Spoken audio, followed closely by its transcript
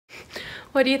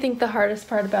What do you think the hardest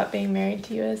part about being married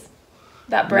to you is?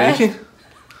 That breath? Me?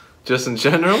 Just in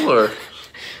general, or?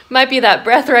 Might be that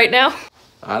breath right now.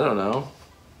 I don't know.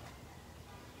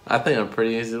 I think I'm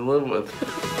pretty easy to live with.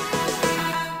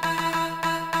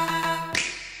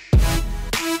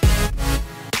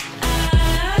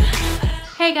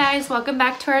 Hey guys, welcome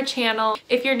back to our channel.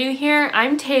 If you're new here,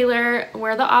 I'm Taylor.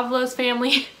 We're the Avalos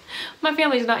family. My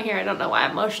family's not here. I don't know why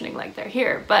I'm motioning like they're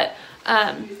here, but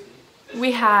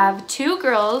we have two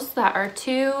girls that are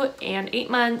 2 and 8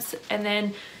 months, and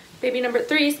then baby number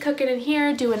 3 is cooking in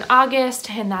here due in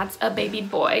August, and that's a baby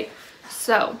boy.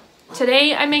 So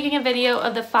today I'm making a video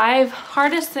of the 5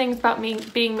 hardest things about me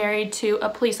being married to a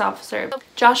police officer.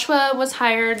 Joshua was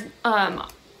hired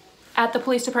at the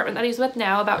police department that he's with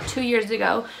now about 2 years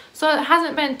ago, so it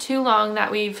hasn't been too long that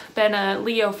we've been a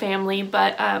Leo family,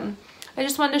 but I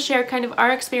just wanted to share kind of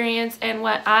our experience and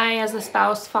what I as a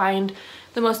spouse find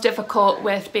the most difficult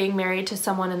with being married to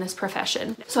someone in this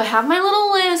profession. So I have my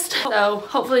little list, so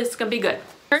hopefully it's gonna be good.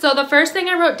 So the first thing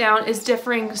I wrote down is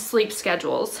differing sleep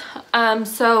schedules.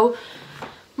 So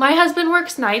my husband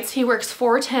works nights. He works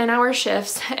 4 10-hour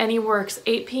shifts, and he works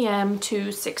 8 p.m.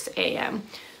 to 6 a.m.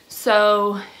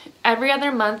 So every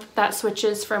other month that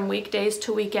switches from weekdays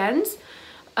to weekends.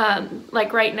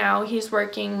 Like right now he's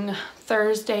working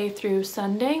Thursday through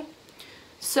Sunday.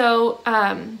 So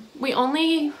we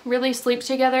only really sleep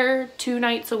together 2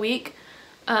 nights a week,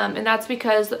 and that's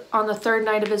because on the 3rd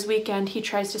night of his weekend he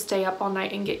tries to stay up all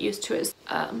night and get used to his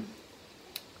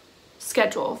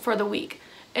schedule for the week.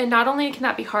 And not only can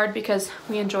that be hard because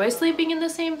we enjoy sleeping in the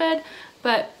same bed,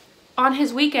 but on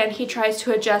his weekend he tries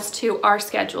to adjust to our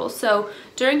schedule. So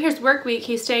during his work week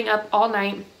he's staying up all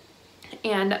night,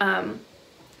 and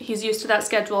he's used to that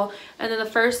schedule, and then the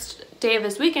first day of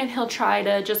his weekend he'll try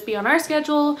to just be on our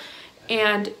schedule,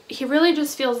 and he really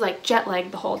just feels like jet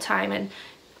lagged the whole time, and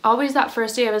always that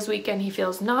first day of his weekend he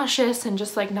feels nauseous and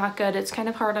just like not good. It's kind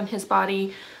of hard on his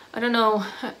body. I don't know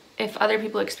if other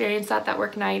people experience that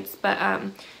work nights, but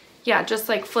yeah, just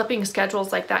like flipping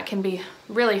schedules like that can be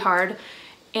really hard.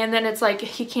 And then it's like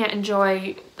he can't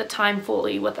enjoy the time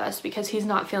fully with us because he's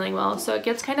not feeling well, so it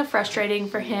gets kind of frustrating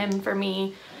for him, for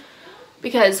me,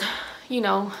 because, you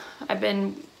know, I've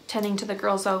been tending to the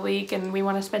girls all week and we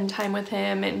want to spend time with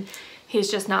him, and he's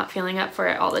just not feeling up for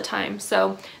it all the time.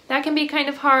 So that can be kind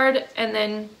of hard. And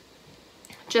then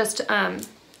just,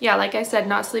 yeah, like I said,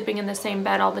 not sleeping in the same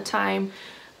bed all the time.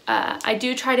 I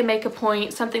do try to make a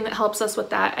point, something that helps us with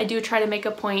that, I do try to make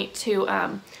a point to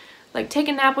like take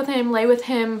a nap with him, lay with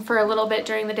him for a little bit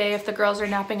during the day if the girls are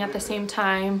napping at the same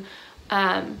time.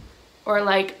 Or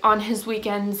like on his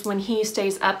weekends when he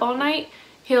stays up all night,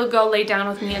 he'll go lay down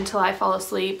with me until I fall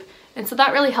asleep. And so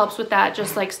that really helps with that,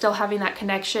 just like still having that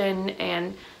connection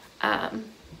and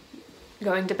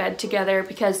going to bed together,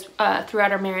 because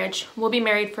throughout our marriage, we'll be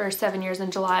married for 7 years in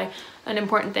July. An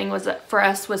important thing was that for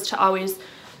us was to always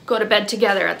go to bed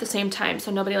together at the same time.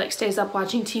 So nobody like stays up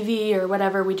watching TV or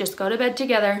whatever. We just go to bed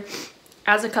together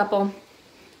as a couple.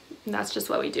 And that's just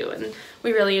what we do. And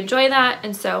we really enjoy that.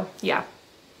 And so, yeah.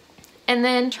 And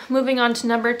then moving on to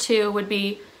number 2 would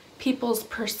be people's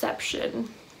perception.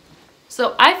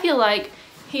 So I feel like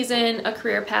he's in a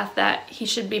career path that he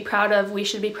should be proud of, we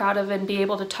should be proud of, and be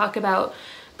able to talk about.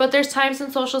 But there's times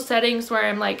in social settings where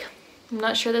I'm like, I'm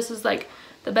not sure this is like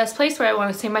the best place where I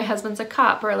want to say my husband's a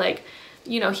cop, or like,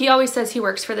 you know, he always says he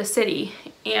works for the city.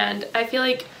 And I feel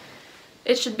like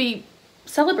it should be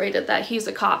celebrated that he's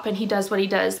a cop and he does what he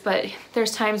does, but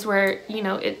there's times where, you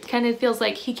know, it kind of feels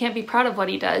like he can't be proud of what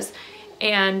he does.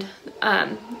 And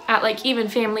at like even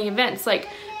family events, like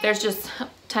there's just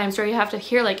times where you have to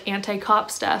hear like anti-cop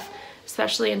stuff,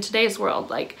 especially in today's world,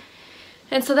 like,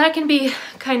 and so that can be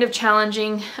kind of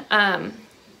challenging,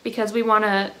 because we want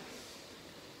to,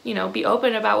 you know, be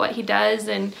open about what he does,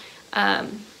 and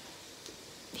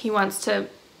he wants to,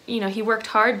 you know, he worked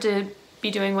hard to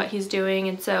be doing what he's doing,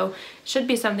 and so it should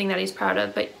be something that he's proud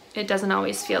of, but it doesn't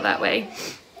always feel that way.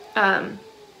 And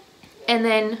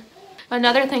then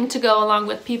another thing to go along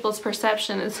with people's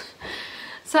perception is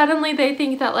suddenly they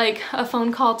think that like a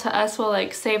phone call to us will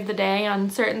like save the day on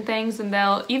certain things, and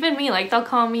they'll, even me, like they'll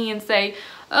call me and say,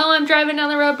 oh, I'm driving down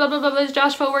the road, blah blah blah, is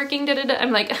Joshua working, da da da.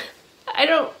 I'm like, I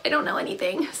don't know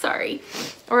anything, sorry.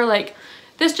 Or like,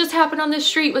 this just happened on this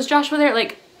street, was Joshua there?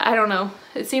 Like, I don't know.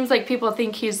 It seems like people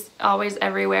think he's always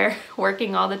everywhere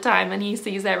working all the time and he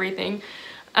sees everything.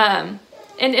 And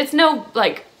it's no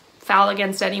like foul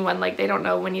against anyone, like they don't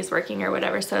know when he's working or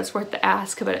whatever, so it's worth the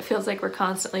ask, but it feels like we're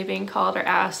constantly being called or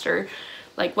asked, or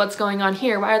like, what's going on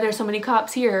here? Why are there so many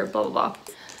cops here? Blah, blah, blah.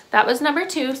 That was number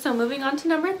 2, so moving on to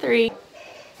number 3.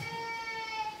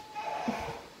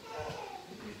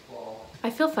 I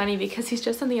feel funny because he's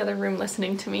just in the other room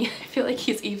listening to me. I feel like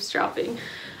he's eavesdropping.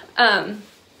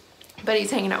 But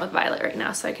he's hanging out with Violet right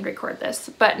now, so I can record this.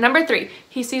 But number 3,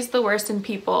 he sees the worst in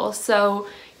people. So,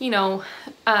 you know,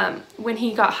 when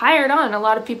he got hired on, a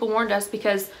lot of people warned us,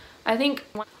 because I think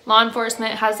law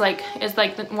enforcement is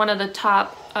one of the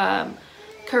top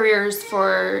careers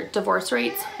for divorce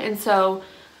rates. And so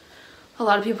a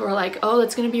lot of people were like, oh,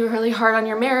 it's going to be really hard on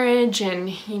your marriage, and,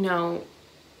 you know,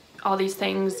 all these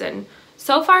things. And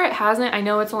so far it hasn't. I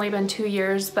know it's only been 2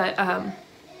 years, but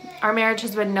our marriage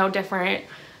has been no different.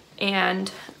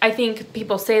 And I think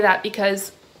people say that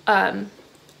because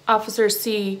officers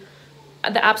see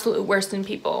the absolute worst in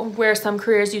people, where some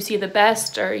careers you see the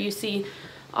best, or you see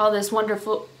all this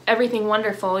wonderful, everything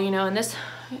wonderful, you know.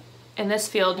 In this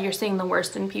field, you're seeing the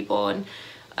worst in people, and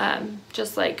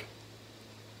just like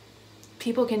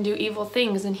people can do evil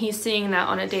things, and he's seeing that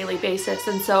on a daily basis.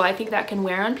 And so I think that can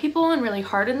wear on people and really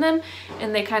harden them,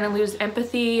 and they kind of lose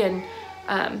empathy and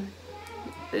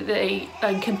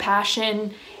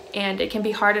compassion. And it can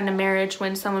be hard in a marriage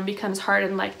when someone becomes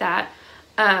hardened like that.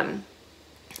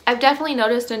 I've definitely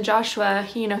noticed in Joshua,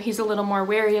 you know, he's a little more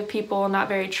wary of people, not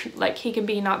very, he can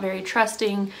be not very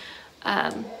trusting.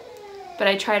 But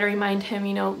I try to remind him,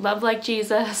 you know, love like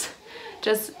Jesus.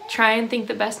 Just try and think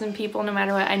the best in people no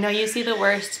matter what. I know you see the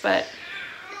worst, but,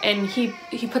 and he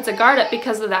puts a guard up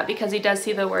because of that, because he does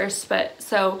see the worst. But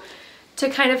so to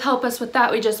kind of help us with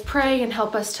that, we just pray and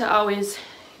help us to always,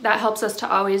 that helps us to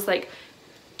always like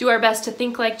do our best to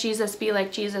think like Jesus, be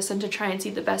like Jesus, and to try and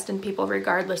see the best in people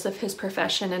regardless of his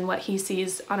profession and what he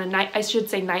sees on a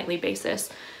nightly basis.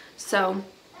 So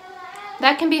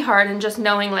that can be hard, and just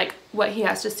knowing like what he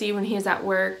has to see when he is at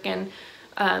work. And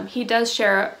he does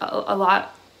share a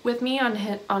lot with me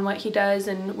on what he does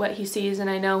and what he sees.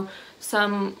 And I know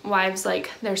some wives,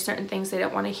 like, there's certain things they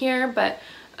don't want to hear, but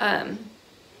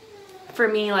for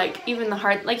me, like, even the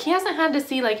hard, like, he hasn't had to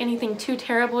see like anything too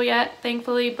terrible yet,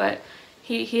 thankfully, but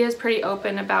he is pretty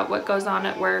open about what goes on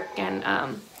at work. And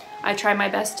I try my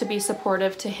best to be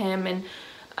supportive to him and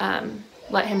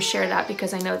let him share that,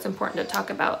 because I know it's important to talk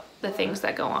about the things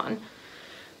that go on.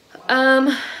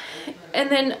 And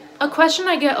then a question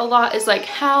I get a lot is like,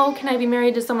 how can I be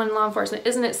married to someone in law enforcement?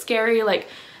 Isn't it scary? Like,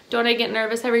 don't I get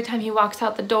nervous every time he walks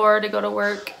out the door to go to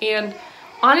work? And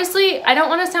honestly, I don't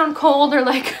want to sound cold or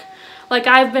like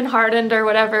I've been hardened or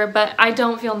whatever, but I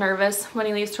don't feel nervous when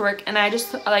he leaves to work. And I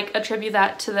just like attribute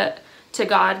that to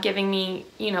God giving me,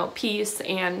 you know, peace.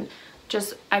 And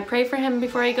just, I pray for him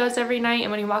before he goes every night.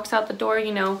 And when he walks out the door,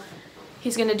 you know,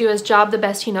 he's going to do his job the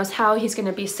best he knows how. He's going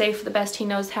to be safe the best he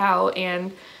knows how.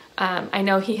 And I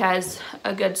know he has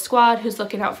a good squad who's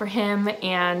looking out for him,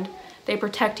 and they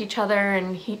protect each other,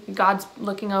 and God's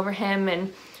looking over him.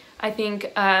 And I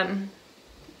think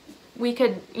we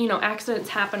could, you know, accidents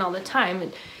happen all the time,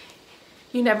 and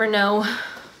you never know.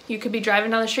 You could be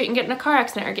driving down the street and get in a car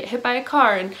accident or get hit by a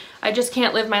car, and I just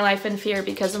can't live my life in fear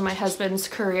because of my husband's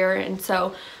career. And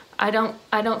so I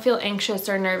don't feel anxious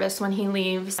or nervous when he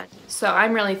leaves. So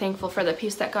I'm really thankful for the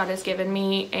peace that God has given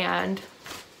me. And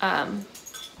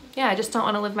yeah, I just don't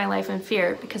want to live my life in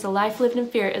fear, because a life lived in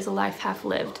fear is a life half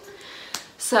lived.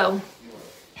 So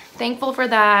thankful for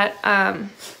that.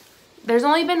 There's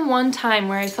only been one time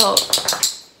where I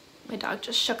felt, my dog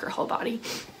just shook her whole body.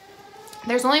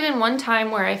 There's only been one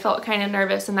time where I felt kind of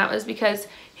nervous, and that was because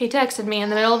he texted me in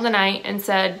the middle of the night and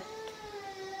said,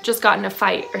 just got in a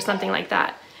fight or something like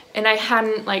that. And I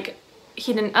hadn't, like,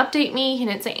 he didn't update me, he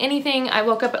didn't say anything. I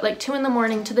woke up at like 2 in the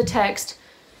morning to the text,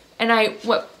 and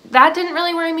that didn't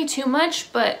really worry me too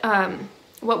much, but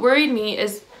what worried me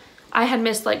is I had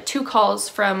missed like 2 calls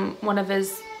from one of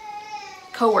his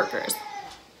co-workers.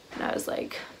 And I was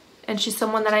like, and she's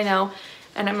someone that I know,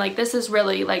 and I'm like, this is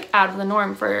really like out of the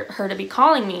norm for her to be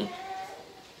calling me.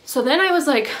 So then I was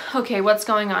like, okay, what's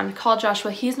going on? I called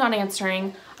Joshua, he's not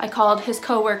answering. I called his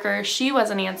co-worker, she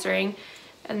wasn't answering.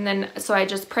 And then, so I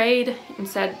just prayed and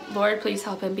said, Lord, please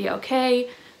help him be okay.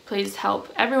 Please help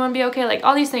everyone be okay. Like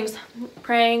all these things,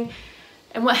 praying.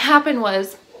 And what happened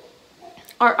was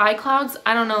our iClouds,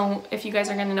 I don't know if you guys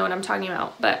are going to know what I'm talking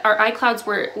about, but our iClouds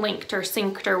were linked or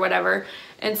synced or whatever.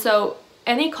 And so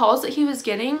any calls that he was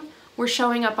getting were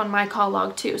showing up on my call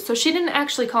log too. So she didn't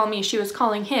actually call me, she was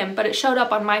calling him, but it showed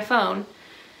up on my phone.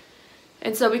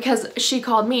 And so because she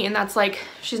called me, and that's like,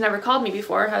 she's never called me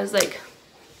before, I was like,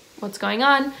 what's going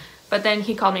on? But then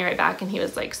he called me right back, and he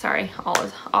was like, sorry,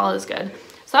 all is good.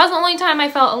 So that was the only time I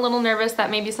felt a little nervous that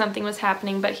maybe something was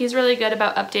happening, but he's really good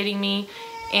about updating me.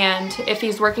 And if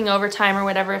he's working overtime or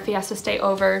whatever, if he has to stay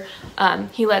over,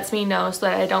 he lets me know so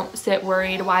that I don't sit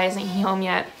worried, why isn't he home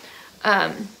yet?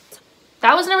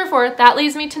 That was number 4. That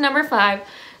leads me to number 5.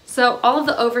 So all of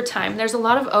the overtime, there's a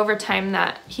lot of overtime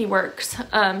that he works.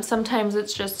 Sometimes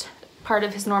it's just part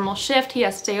of his normal shift. He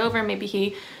has to stay over. Maybe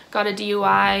he got a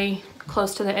DUI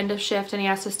close to the end of shift and he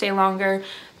has to stay longer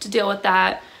to deal with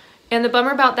that. And the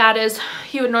bummer about that is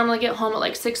he would normally get home at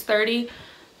like 6:30.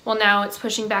 Well, now it's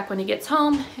pushing back when he gets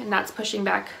home, and that's pushing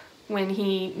back when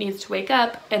he needs to wake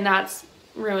up, and that's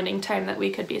ruining time that we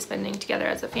could be spending together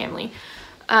as a family.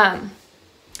 And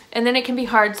then it can be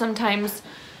hard sometimes.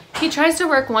 He tries to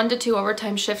work 1 to 2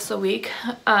 overtime shifts a week.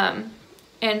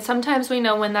 And sometimes we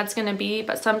know when that's going to be,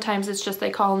 but sometimes it's just they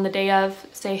call him the day of,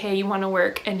 say, hey, you want to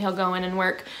work, and he'll go in and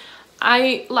work.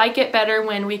 I like it better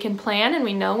when we can plan and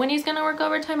we know when he's going to work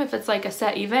overtime, if it's like a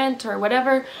set event or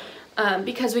whatever,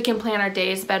 because we can plan our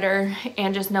days better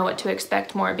and just know what to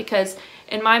expect more. Because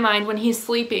in my mind, when he's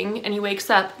sleeping and he wakes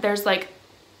up, there's like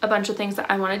a bunch of things that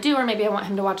I want to do, or maybe I want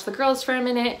him to watch the girls for a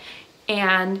minute,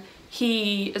 and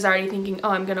he is already thinking,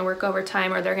 oh, I'm going to work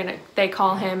overtime, or they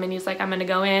call him and he's like, I'm going to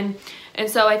go in. And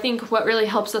so I think what really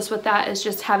helps us with that is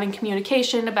just having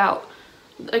communication about,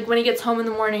 like, when he gets home in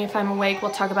the morning, if I'm awake,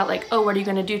 we'll talk about like, oh, what are you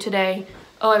going to do today?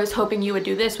 Oh, I was hoping you would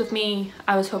do this with me.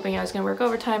 I was hoping I was going to work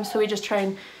overtime. So we just try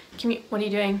and what are you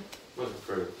doing? Looking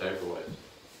for diaper wipes.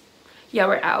 Yeah,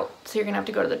 we're out. So you're going to have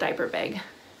to go to the diaper bag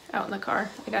out in the car.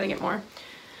 I got to get more.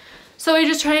 So we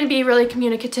just try to be really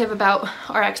communicative about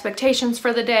our expectations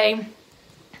for the day.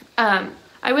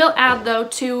 I will add, though,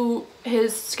 to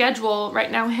his schedule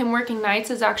right now, him working nights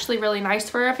is actually really nice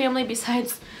for our family,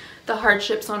 besides the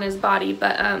hardships on his body.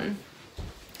 But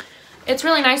it's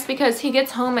really nice because he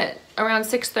gets home at around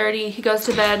 6:30. He goes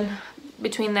to bed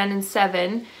between then and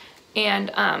 7.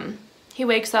 And he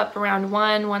wakes up around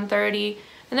 1:30.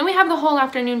 And then we have the whole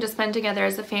afternoon to spend together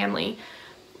as a family.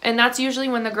 And that's usually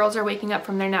when the girls are waking up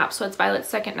from their nap. So it's Violet's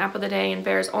second nap of the day and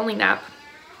Bear's only nap.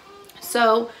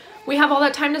 So we have all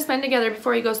that time to spend together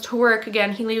before he goes to work.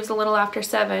 Again, he leaves a little after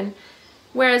 7.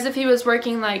 Whereas if he was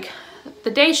working like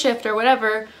the day shift or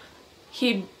whatever,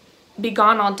 he'd be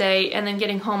gone all day and then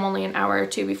getting home only an hour or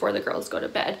 2 before the girls go to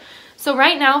bed. So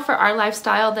right now for our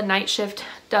lifestyle, the night shift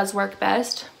does work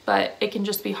best, but it can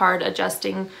just be hard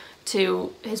adjusting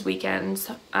to his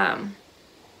weekends.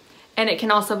 And it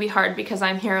can also be hard because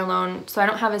I'm here alone, so I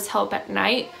don't have his help at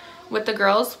night with the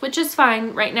girls, which is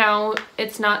fine. Right now,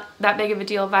 it's not that big of a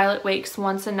deal. Violet wakes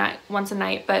once a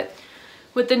night, but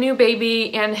with the new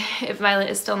baby, and if Violet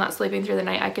is still not sleeping through the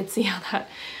night, I could see how that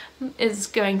is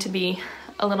going to be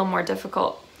a little more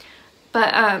difficult.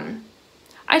 But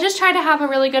I just try to have a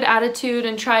really good attitude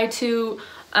and try to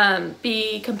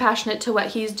be compassionate to what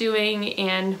he's doing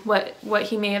and what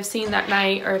he may have seen that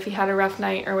night, or if he had a rough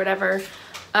night or whatever.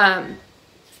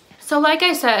 So like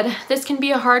I said, this can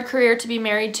be a hard career to be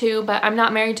married to, but I'm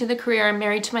not married to the career. I'm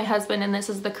married to my husband, and this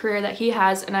is the career that he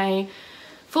has, and I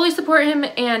fully support him,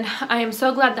 and I am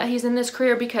so glad that he's in this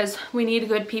career because we need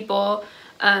good people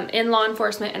in law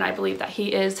enforcement, and I believe that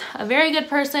he is a very good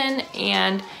person,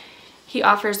 and he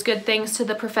offers good things to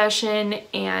the profession,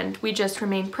 and we just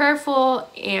remain prayerful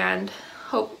and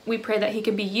we pray that he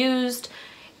can be used.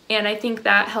 And I think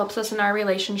that helps us in our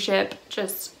relationship,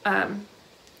 just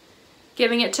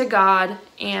giving it to God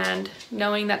and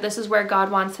knowing that this is where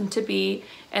God wants him to be,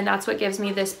 and that's what gives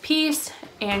me this peace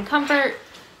and comfort,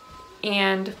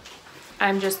 and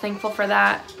I'm just thankful for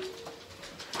that.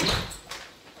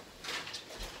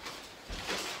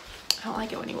 I don't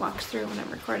like it when he walks through when I'm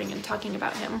recording and talking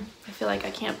about him. I feel like I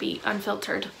can't be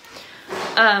unfiltered.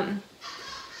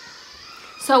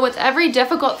 So with every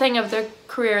difficult thing of the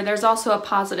career, there's also a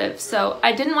positive. So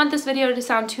I didn't want this video to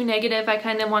sound too negative. I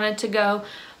kind of wanted to go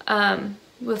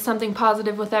with something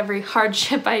positive with every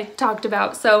hardship I talked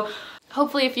about. So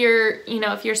hopefully if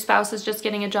your spouse is just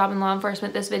getting a job in law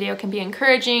enforcement, this video can be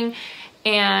encouraging.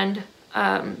 And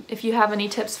if you have any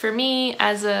tips for me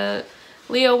as a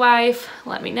Leo wife,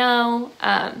 let me know.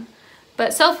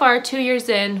 But so far, 2 years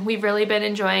in, we've really been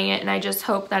enjoying it, and I just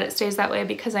hope that it stays that way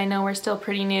because I know we're still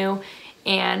pretty new,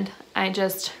 and I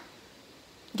just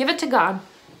give it to God.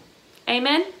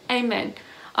 Amen? Amen.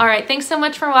 All right, thanks so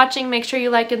much for watching. Make sure you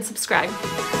like and subscribe.